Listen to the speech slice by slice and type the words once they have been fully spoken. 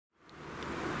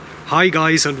Hi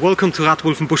guys, and welcome to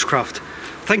Rathwulven Bushcraft.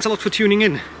 Thanks a lot for tuning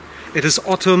in. It is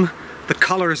autumn, the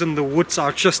colors in the woods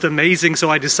are just amazing, so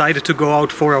I decided to go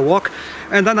out for a walk.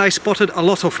 And then I spotted a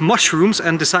lot of mushrooms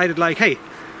and decided like, hey,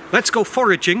 let's go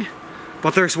foraging.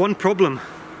 But there's one problem.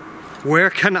 Where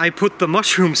can I put the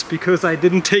mushrooms? Because I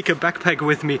didn't take a backpack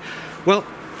with me. Well,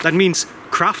 that means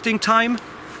crafting time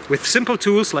with simple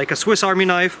tools like a Swiss Army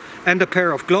knife and a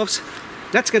pair of gloves.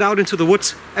 Let's get out into the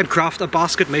woods and craft a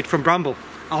basket made from bramble.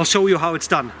 I'll show you how it's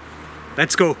done.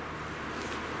 Let's go!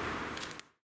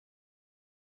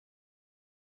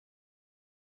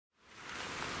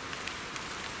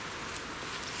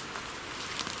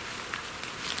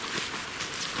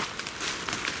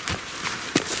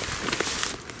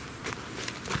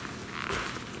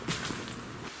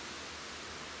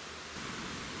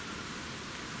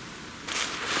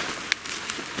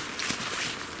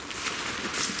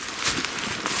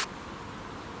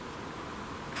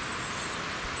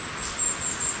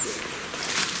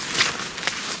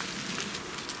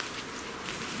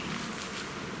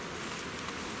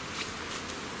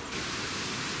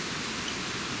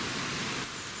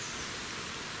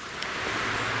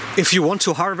 If you want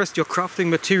to harvest your crafting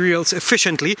materials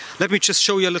efficiently, let me just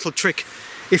show you a little trick.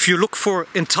 If you look for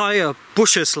entire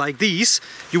bushes like these,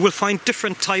 you will find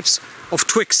different types of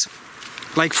twigs.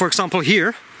 Like for example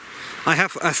here, I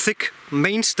have a thick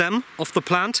main stem of the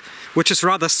plant, which is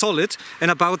rather solid and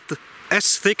about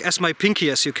as thick as my pinky,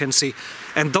 as you can see.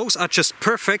 And those are just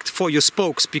perfect for your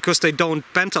spokes because they don't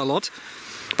bend a lot.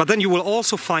 But then you will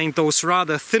also find those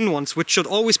rather thin ones, which should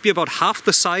always be about half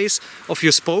the size of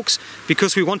your spokes,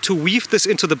 because we want to weave this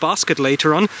into the basket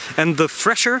later on. And the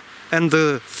fresher and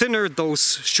the thinner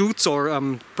those shoots or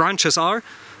branches are,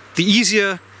 the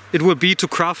easier it will be to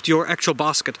craft your actual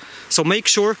basket. So make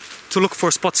sure to look for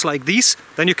spots like these,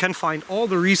 then you can find all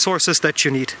the resources that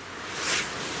you need.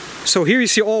 So here you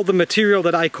see all the material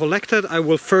that I collected. I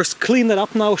will first clean it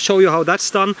up now, show you how that's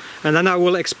done, and then I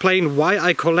will explain why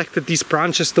I collected these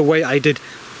branches the way I did.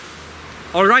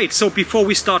 Alright, so before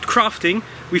we start crafting,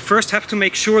 we first have to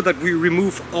make sure that we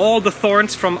remove all the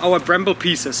thorns from our bramble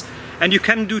pieces. And you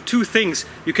can do two things.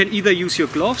 You can either use your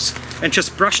gloves and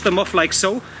just brush them off like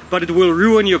so, but it will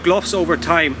ruin your gloves over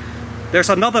time.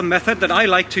 There's another method that I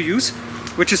like to use,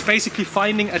 which is basically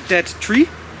finding a dead tree,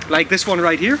 like this one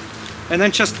right here, and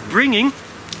then just bringing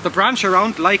the branch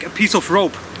around like a piece of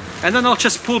rope. And then I'll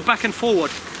just pull back and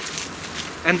forward.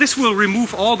 And this will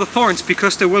remove all the thorns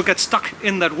because they will get stuck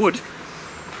in that wood.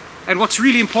 And what's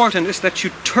really important is that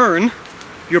you turn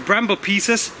your bramble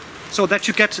pieces so that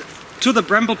you get to the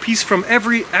bramble piece from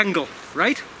every angle,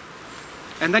 right?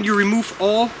 And then you remove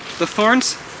all the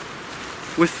thorns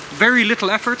with very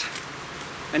little effort.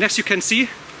 And as you can see,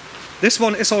 this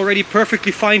one is already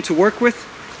perfectly fine to work with.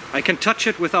 I can touch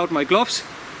it without my gloves.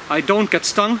 I don't get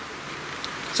stung.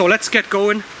 So let's get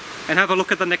going and have a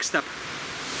look at the next step.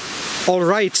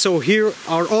 Alright, so here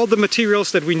are all the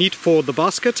materials that we need for the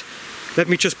basket. Let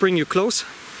me just bring you close.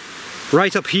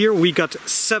 Right up here we got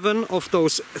 7 of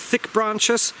those thick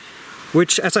branches,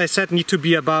 which, as I said, need to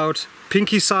be about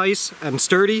pinky size and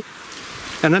sturdy.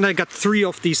 And then I got 3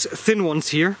 of these thin ones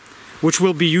here, which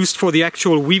will be used for the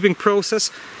actual weaving process.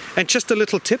 And just a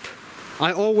little tip.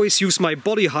 I always use my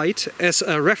body height as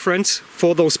a reference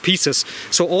for those pieces.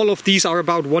 So all of these are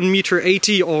about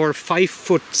 1.80 m or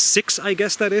 5'6", I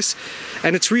guess that is.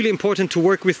 And it's really important to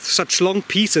work with such long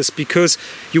pieces because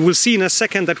you will see in a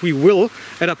second that we will,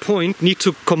 at a point, need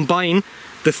to combine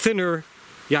the thinner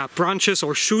branches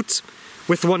or shoots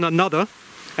with one another.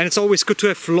 And it's always good to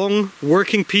have long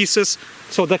working pieces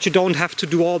so that you don't have to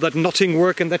do all that knotting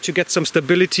work and that you get some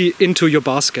stability into your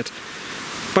basket.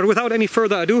 But without any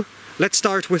further ado, let's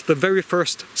start with the very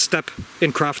first step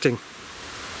in crafting.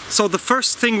 So the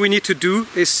first thing we need to do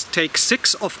is take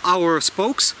 6 of our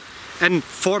spokes and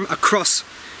form a cross.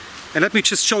 And let me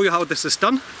just show you how this is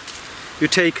done. You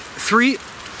take 3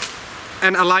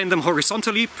 and align them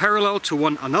horizontally, parallel to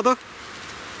one another,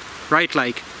 right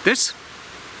like this.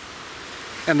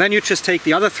 And then you just take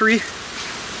the other 3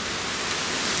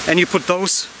 and you put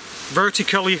those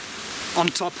vertically on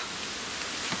top,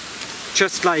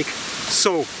 just like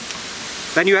so.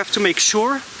 Then you have to make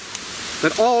sure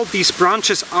that all these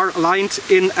branches are aligned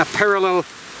in a parallel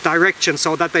direction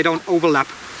so that they don't overlap.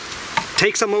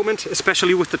 Takes a moment,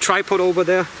 especially with the tripod over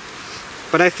there,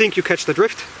 but I think you catch the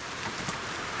drift.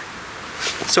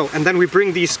 So, and then we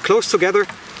bring these close together,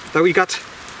 that we got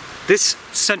this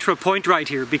central point right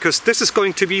here, because this is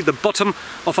going to be the bottom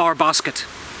of our basket.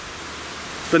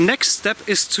 The next step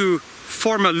is to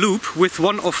form a loop with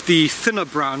one of the thinner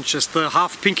branches, the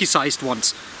half pinky sized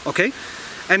ones, okay?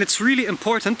 And it's really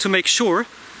important to make sure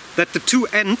that the two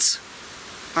ends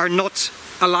are not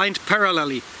aligned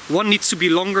parallelly. One needs to be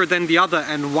longer than the other,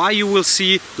 and why you will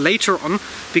see later on,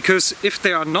 because if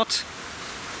they are not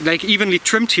like evenly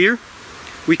trimmed here,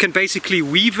 we can basically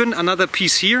weave in another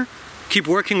piece here, keep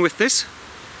working with this,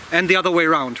 and the other way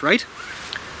around, right?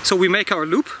 So we make our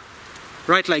loop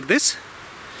right like this,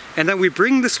 and then we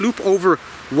bring this loop over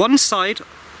one side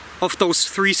of those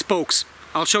 3 spokes.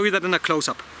 I'll show you that in a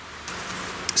close-up.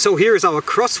 So here is our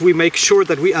cross. We make sure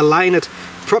that we align it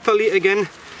properly again.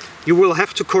 You will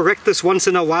have to correct this once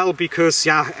in a while because,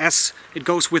 yeah, as it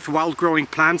goes with wild growing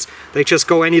plants, they just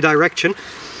go any direction.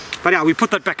 But yeah, we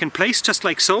put that back in place just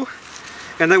like so.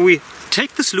 And then we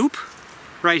take this loop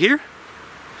right here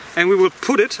and we will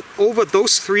put it over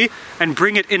those 3 and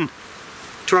bring it in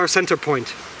to our center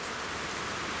point.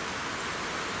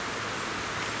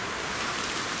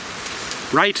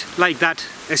 Right like that.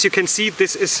 As you can see,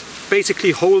 this is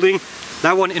basically holding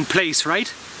that one in place,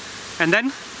 right? And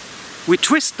then we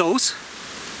twist those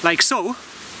like so.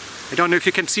 I don't know if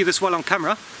you can see this well on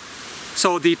camera.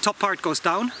 So the top part goes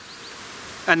down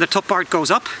and the top part goes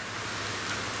up.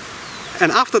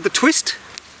 And after the twist,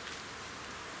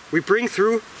 we bring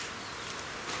through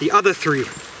the other 3.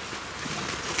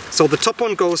 So the top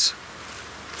one goes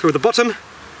through the bottom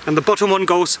and the bottom one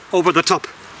goes over the top.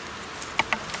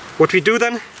 What we do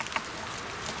then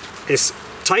is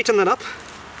tighten it up.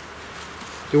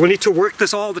 You will need to work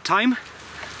this all the time.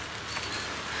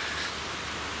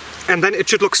 And then it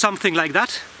should look something like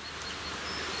that.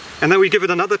 And then we give it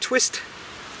another twist.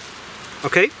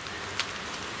 Okay.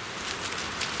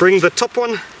 Bring the top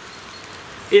one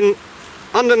in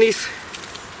underneath.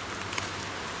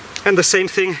 And the same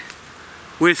thing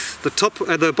with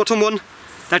the bottom one.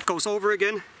 That goes over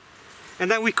again.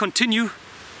 And then we continue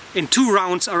in 2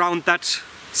 rounds around that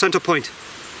center point.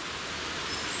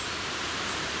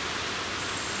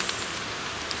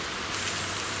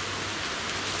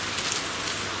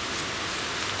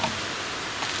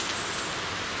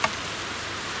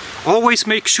 Always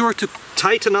make sure to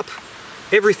tighten up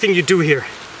everything you do here.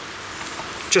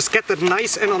 Just get that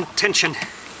nice and on tension.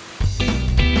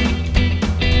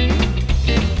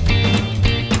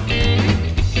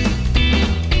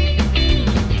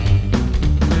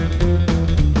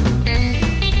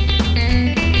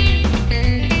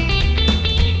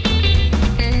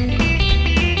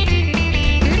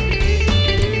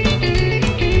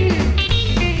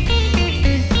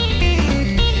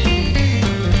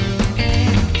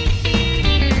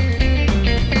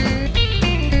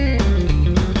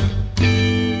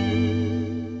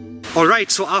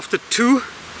 Alright, so after 2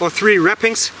 or 3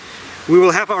 wrappings, we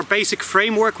will have our basic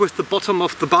framework with the bottom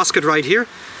of the basket right here.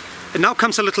 And now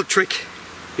comes a little trick,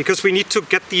 because we need to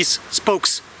get these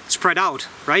spokes spread out,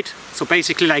 right? So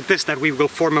basically like this, that we will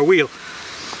form a wheel.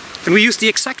 And we use the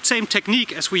exact same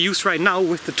technique as we use right now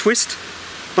with the twist,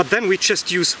 but then we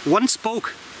just use 1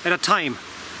 spoke at a time.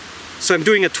 So I'm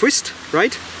doing a twist,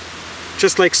 right?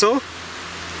 Just like so.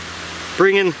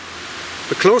 Bring in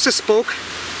the closest spoke.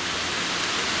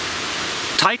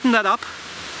 Tighten that up,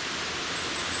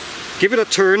 give it a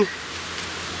turn,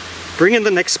 bring in the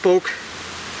next spoke,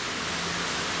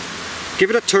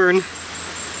 give it a turn,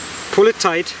 pull it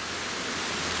tight,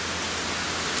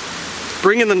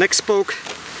 bring in the next spoke,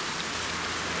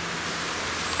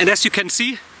 and as you can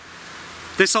see,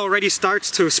 this already starts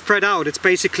to spread out. It's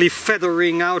basically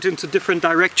feathering out into different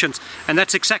directions, and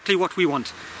that's exactly what we want.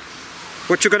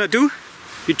 What you're gonna do,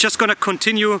 you're just gonna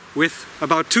continue with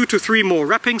about 2 to 3 more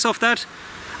wrappings of that.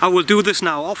 I will do this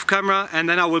now off camera and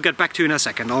then I will get back to you in a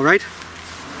second, alright?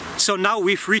 So now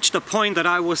we've reached the point that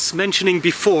I was mentioning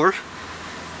before.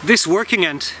 This working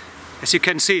end, as you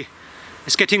can see,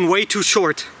 is getting way too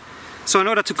short. So in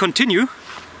order to continue,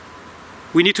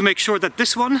 we need to make sure that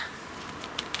this one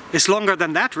is longer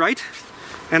than that, right?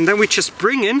 And then we just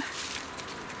bring in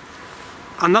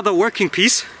another working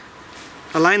piece,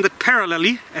 align that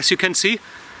parallelly, as you can see,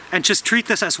 and just treat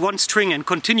this as 1 string and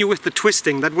continue with the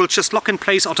twisting. That will just lock in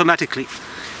place automatically.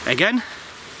 Again,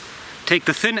 take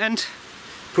the thin end,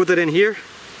 put it in here,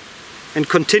 and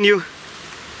continue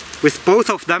with both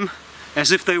of them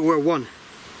as if they were one.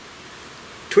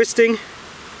 Twisting.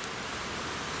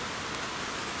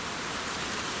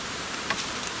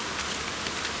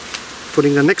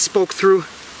 Putting the next spoke through.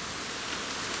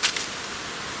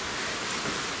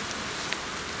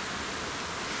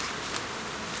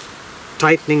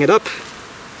 Tightening it up,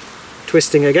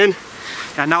 twisting again.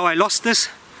 And now I lost this.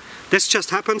 This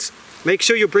just happens. Make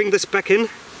sure you bring this back in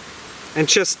and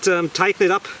just tighten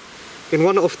it up in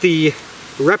one of the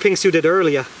wrappings you did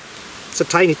earlier. It's a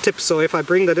tiny tip, so if I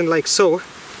bring that in like so,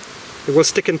 it will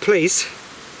stick in place.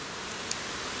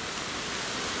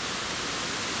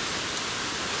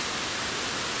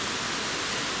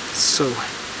 So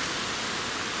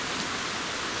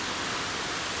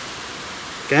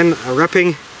again, a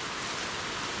wrapping,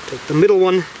 take the middle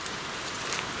one,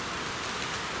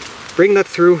 bring that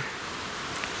through,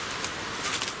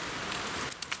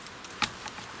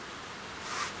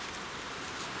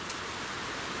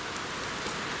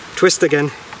 twist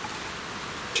again,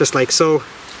 just like so,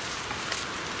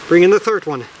 bring in the third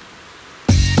one.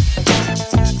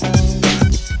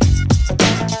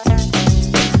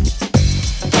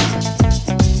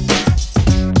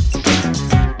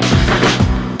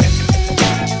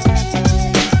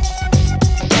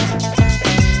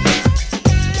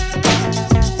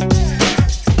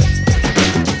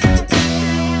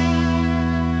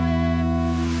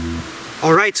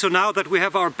 Alright, so now that we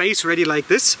have our base ready like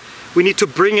this, we need to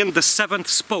bring in the 7th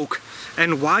spoke.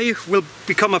 And why will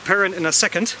become apparent in a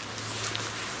second.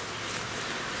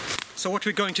 So what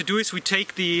we're going to do is we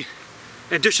take the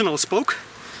additional spoke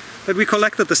that we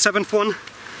collected, the 7th one,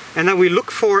 and then we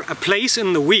look for a place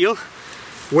in the wheel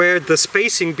where the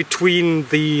spacing between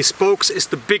the spokes is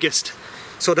the biggest,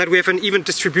 so that we have an even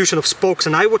distribution of spokes.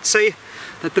 And I would say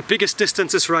that the biggest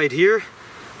distance is right here,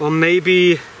 or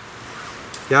maybe,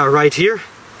 yeah, right here.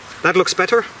 That looks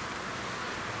better.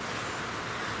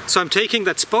 So I'm taking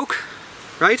that spoke,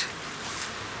 right,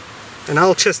 and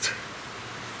I'll just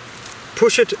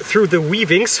push it through the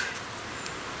weavings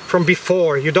from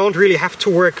before. You don't really have to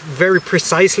work very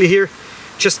precisely here,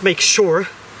 just make sure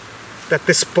that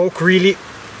the spoke really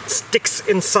sticks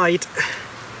inside,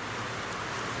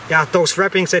 yeah, those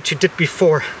wrappings that you did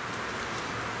before.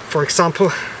 For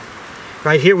example,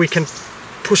 right here we can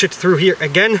push it through here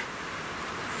again,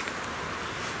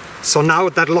 so now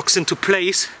that locks into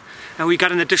place and we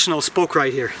got an additional spoke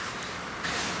right here.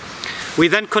 We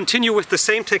then continue with the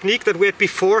same technique that we had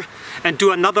before and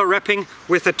do another wrapping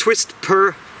with a twist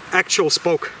per actual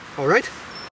spoke. Alright?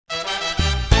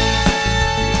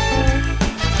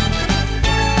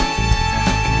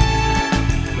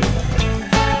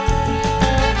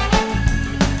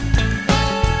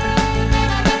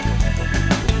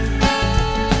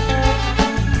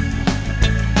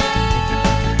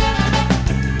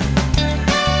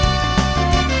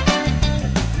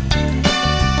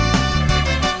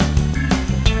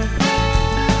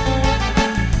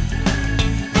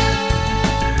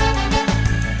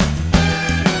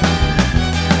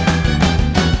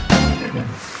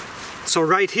 So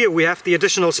right here we have the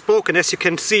additional spoke, and as you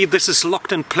can see, this is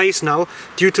locked in place now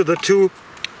due to the 2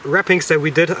 wrappings that we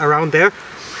did around there.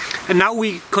 And now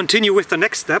we continue with the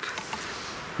next step.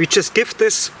 We just give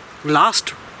this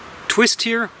last twist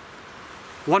here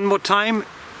one more time,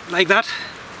 like that.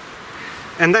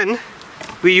 And then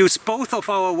we use both of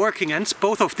our working ends,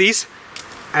 both of these,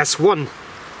 as one.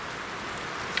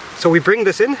 So we bring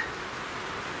this in,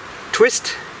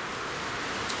 twist,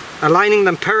 aligning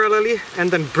them parallelly,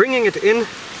 and then bringing it in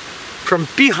from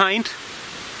behind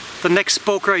the next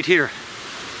spoke right here.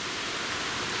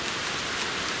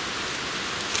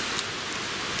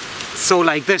 So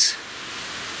like this.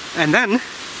 And then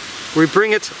we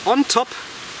bring it on top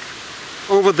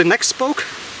over the next spoke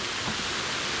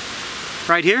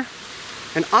right here,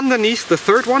 and underneath the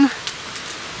 3rd one,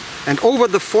 and over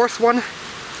the 4th one,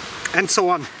 and so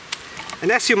on.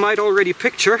 And as you might already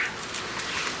picture,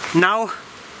 now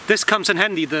this comes in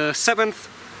handy, the 7th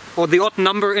or the odd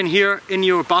number in here in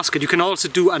your basket. You can also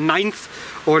do a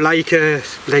 9th or like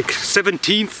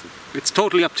 17th, it's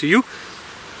totally up to you.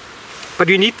 But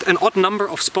you need an odd number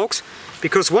of spokes,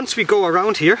 because once we go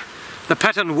around here, the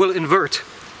pattern will invert,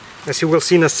 as you will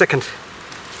see in a second.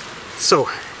 So,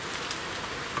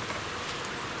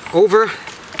 over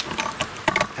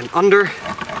and under.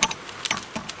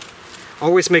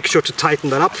 Always make sure to tighten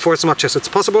that up for as much as it's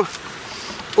possible.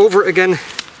 Over again.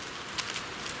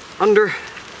 Under,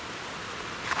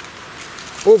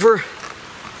 over,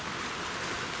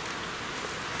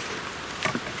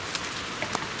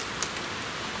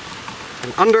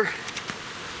 and under,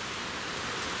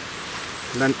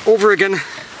 and then over again.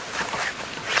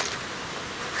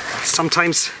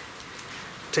 Sometimes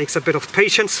it takes a bit of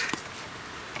patience.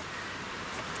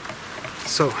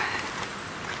 So,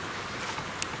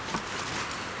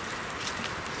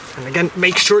 and again,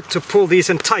 make sure to pull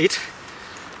these in tight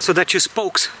so that your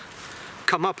spokes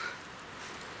come up,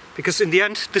 because in the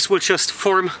end this will just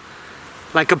form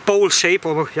like a bowl shape,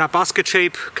 or yeah, basket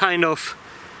shape, kind of,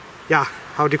 yeah,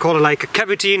 how do you call it, like a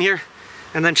cavity in here,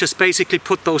 and then just basically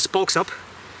put those spokes up,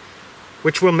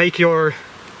 which will make your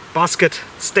basket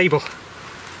stable.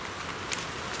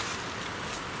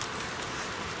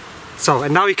 So,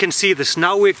 and now you can see this.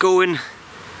 Now we're going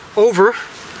over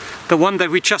the one that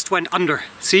we just went under.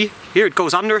 See, here it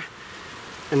goes under,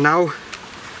 and now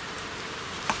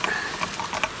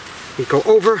We go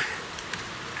over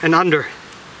and under.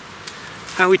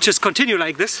 And we just continue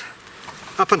like this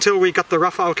up until we got the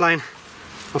rough outline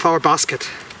of our basket.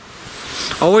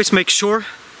 Always make sure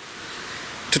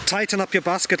to tighten up your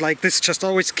basket like this. Just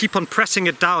always keep on pressing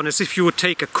it down as if you would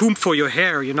take a comb for your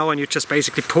hair, you know, and you just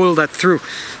basically pull that through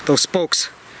those spokes.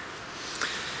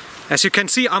 As you can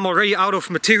see, I'm already out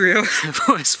of material,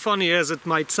 as funny as it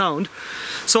might sound.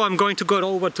 So I'm going to go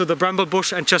over to the bramble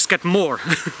bush and just get more.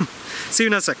 See you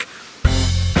in a sec.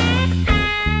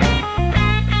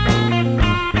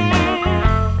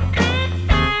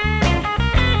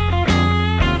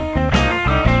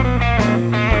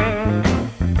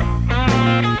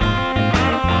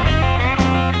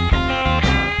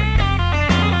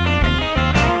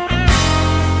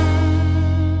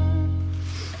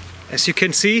 As you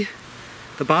can see,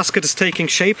 the basket is taking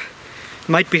shape. It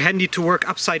might be handy to work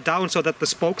upside down so that the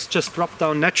spokes just drop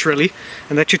down naturally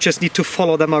and that you just need to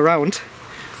follow them around.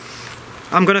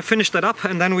 I'm gonna finish that up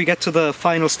and then we get to the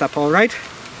final step, alright?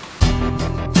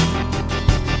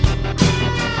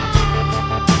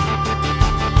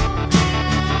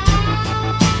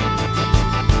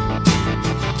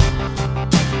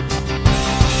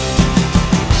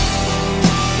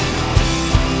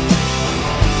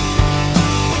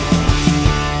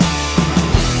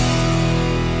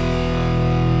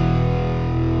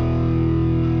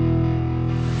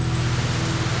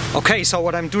 Okay, so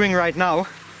what I'm doing right now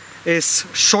is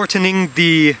shortening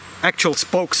the actual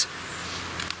spokes.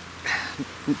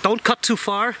 Don't cut too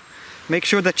far. Make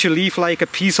sure that you leave like a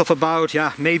piece of about,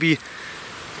 yeah, maybe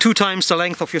 2 times the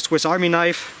length of your Swiss Army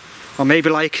knife, or maybe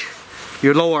like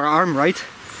your lower arm, right?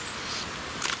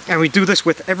 And we do this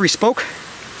with every spoke.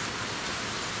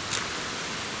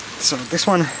 So this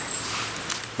one,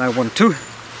 that one too.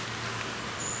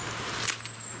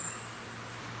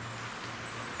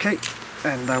 Okay.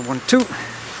 And that one too.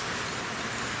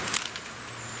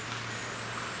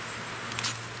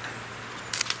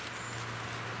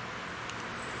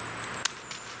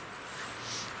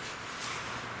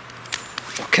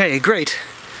 Okay, great.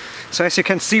 So as you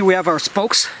can see, we have our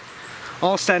spokes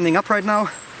all standing up right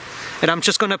now. And I'm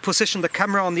just gonna position the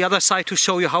camera on the other side to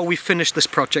show you how we finish this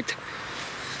project.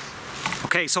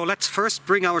 Okay, so let's first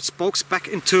bring our spokes back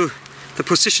into the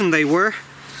position they were.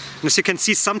 And as you can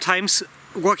see, sometimes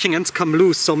working ends come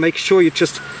loose, so make sure you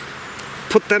just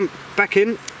put them back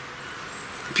in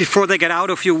before they get out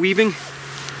of your weaving.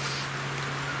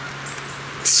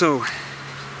 So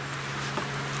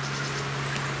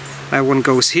that one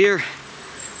goes here,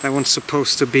 that one's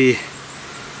supposed to be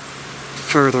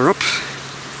further up,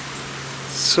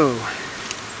 so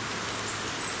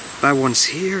that one's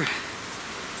here.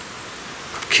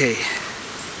 Okay,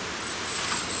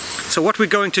 so what we're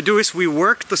going to do is we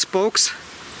work the spokes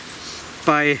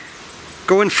by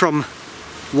going from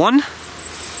one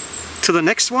to the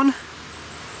next one,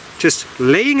 just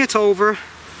laying it over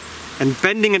and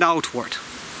bending it outward.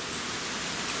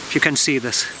 If you can see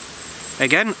this.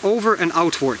 Again, over and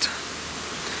outward.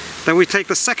 Then we take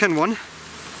the second one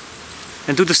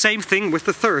and do the same thing with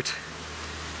the third.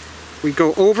 We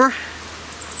go over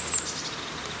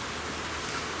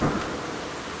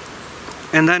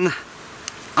and then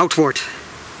outward.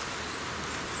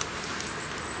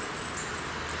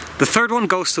 The third one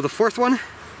goes to the fourth one.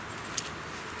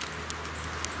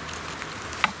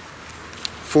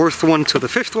 Fourth one to the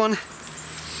fifth one.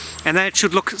 And then it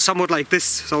should look somewhat like this.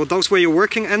 So those were your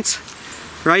working ends,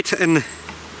 right? And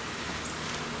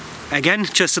again,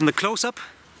 just in the close-up.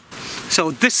 So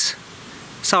this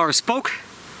is our spoke.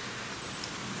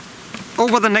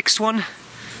 Over the next one,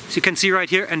 as you can see right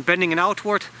here, and bending it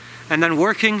outward. And then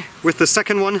working with the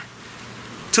second one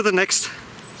to the next,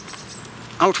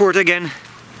 outward again,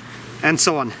 and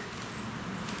so on.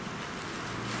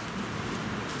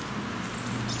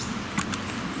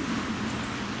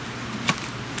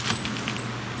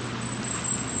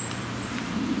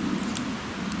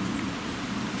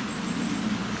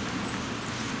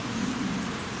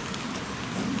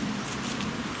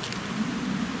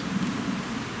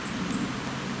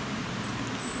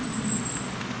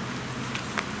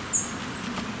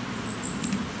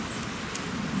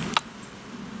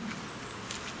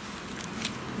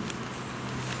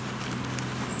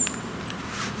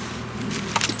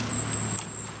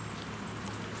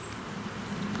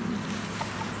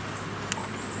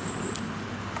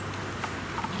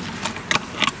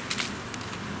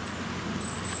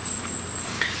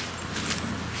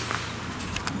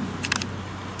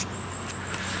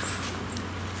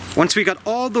 Once we got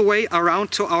all the way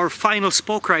around to our final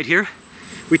spoke right here,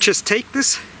 we just take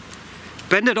this,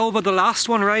 bend it over the last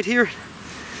one right here,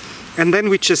 and then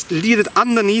we just lead it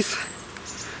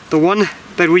underneath the one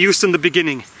that we used in the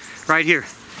beginning. right here.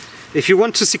 If you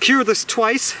want to secure this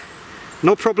twice,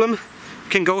 no problem, you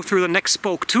can go through the next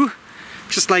spoke too,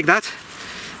 just like that.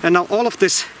 And now all of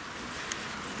this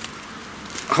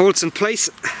holds in place.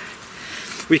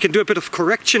 We can do a bit of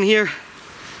correction here,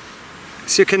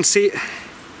 as you can see.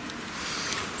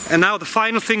 And now the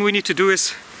final thing we need to do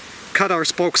is cut our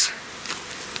spokes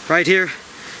right here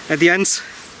at the ends.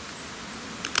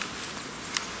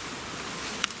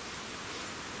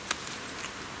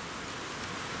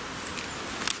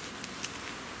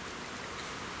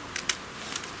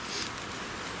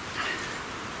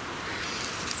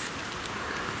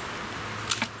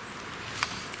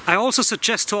 I also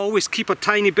suggest to always keep a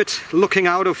tiny bit looking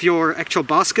out of your actual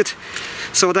basket,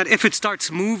 so that if it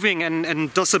starts moving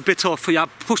and does a bit of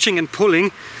pushing and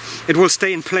pulling, it will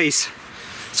stay in place.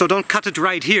 So don't cut it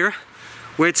right here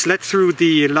where it's led through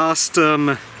the last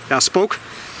spoke,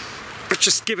 but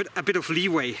just give it a bit of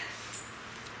leeway.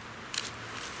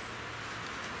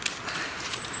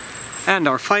 And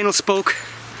our final spoke,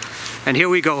 and here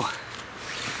we go.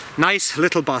 Nice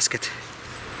little basket.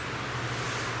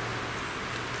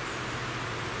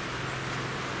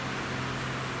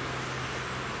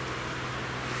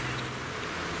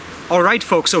 Alright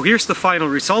folks, so here's the final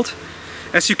result.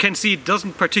 As you can see, it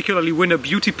doesn't particularly win a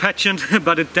beauty pageant,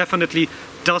 but it definitely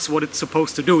does what it's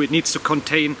supposed to do. It needs to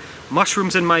contain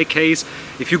mushrooms in my case.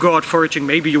 If you go out foraging,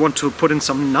 maybe you want to put in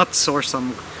some nuts or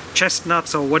some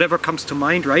chestnuts or whatever comes to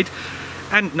mind, right?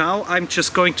 And now I'm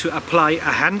just going to apply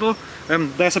a handle.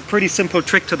 There's a pretty simple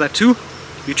trick to that too.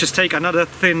 You just take another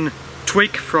thin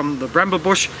twig from the bramble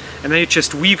bush and then you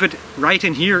just weave it right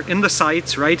in here in the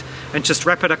sides, right, and just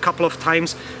wrap it a couple of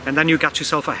times, and then you got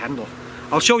yourself a handle.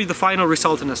 I'll show you the final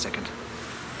result in a second.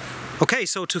 Okay,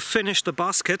 so to finish the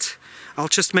basket, I'll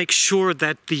just make sure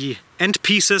that the end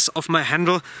pieces of my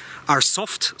handle are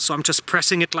soft, so I'm just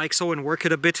pressing it like so and work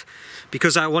it a bit,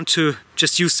 because I want to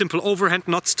just use simple overhand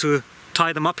knots to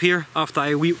tie them up here after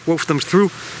I wove them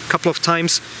through a couple of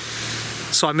times.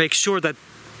 So I make sure that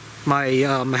my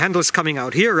handle is coming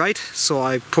out here, right? So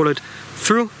I pull it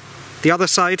through the other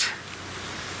side,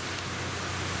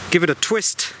 give it a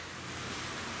twist,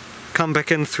 come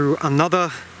back in through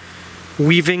another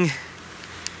weaving,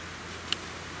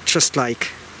 just like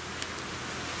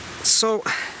so.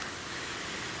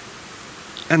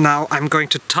 And now I'm going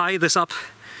to tie this up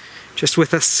just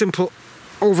with a simple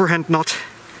overhand knot.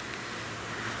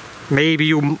 Maybe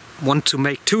you want to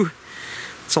make two,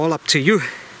 it's all up to you.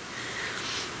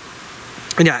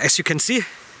 And yeah, as you can see,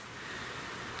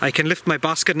 I can lift my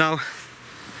basket now.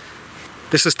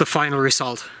 This is the final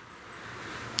result.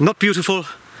 Not beautiful,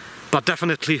 but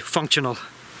definitely functional.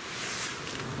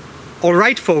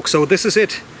 Alright folks, so this is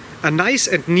it. A nice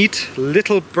and neat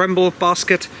little bramble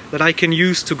basket that I can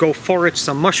use to go forage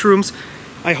some mushrooms.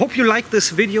 I hope you liked this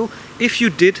video. If you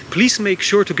did, please make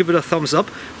sure to give it a thumbs up.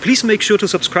 Please make sure to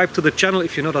subscribe to the channel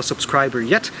if you're not a subscriber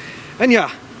yet. And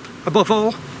yeah, above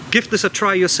all, give this a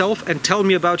try yourself and tell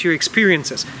me about your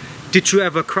experiences. Did you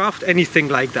ever craft anything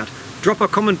like that? Drop a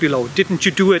comment below. Didn't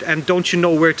you do it and don't you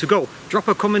know where to go? Drop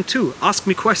a comment too. Ask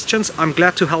me questions. I'm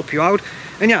glad to help you out.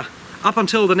 And yeah, up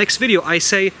until the next video, I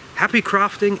say happy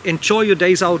crafting, enjoy your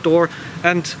days outdoor,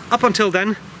 and up until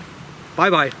then, bye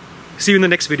bye. See you in the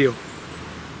next video.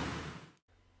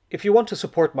 If you want to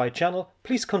support my channel,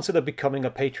 please consider becoming a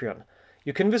Patreon.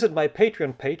 You can visit my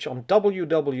Patreon page on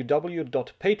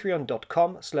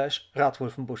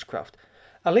www.patreon.com/Rathwulven-Bushcraft.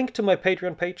 A link to my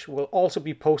Patreon page will also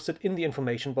be posted in the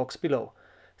information box below.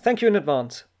 Thank you in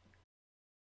advance.